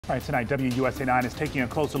All right, tonight, WUSA 9 is taking a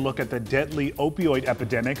closer look at the deadly opioid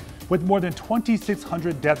epidemic. With more than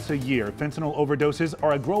 2,600 deaths a year, fentanyl overdoses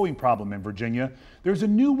are a growing problem in Virginia. There's a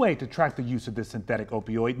new way to track the use of this synthetic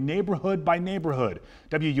opioid neighborhood by neighborhood.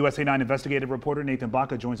 WUSA 9 investigative reporter Nathan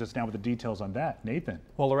Baca joins us now with the details on that. Nathan.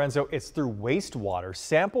 Well, Lorenzo, it's through wastewater.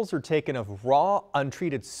 Samples are taken of raw,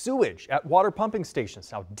 untreated sewage at water pumping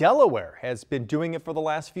stations. Now, Delaware has been doing it for the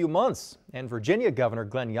last few months, and Virginia Governor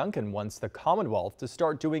Glenn Youngkin wants the Commonwealth to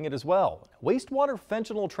start doing it as well. Wastewater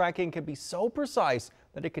fentanyl tracking can be so precise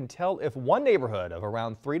that it can tell if one neighborhood of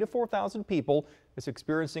around 3,000 to 4,000 people is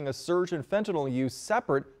experiencing a surge in fentanyl use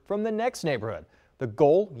separate from the next neighborhood. The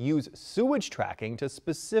goal, use sewage tracking to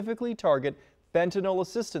specifically target fentanyl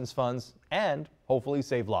assistance funds and hopefully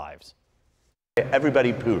save lives.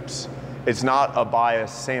 Everybody poops. It's not a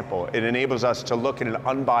biased sample. It enables us to look in an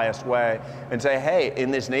unbiased way and say, hey, in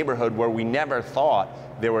this neighborhood where we never thought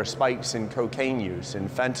there were spikes in cocaine use and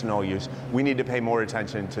fentanyl use, we need to pay more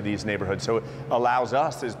attention to these neighborhoods. So it allows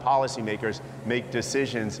us as policymakers make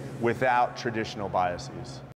decisions without traditional biases.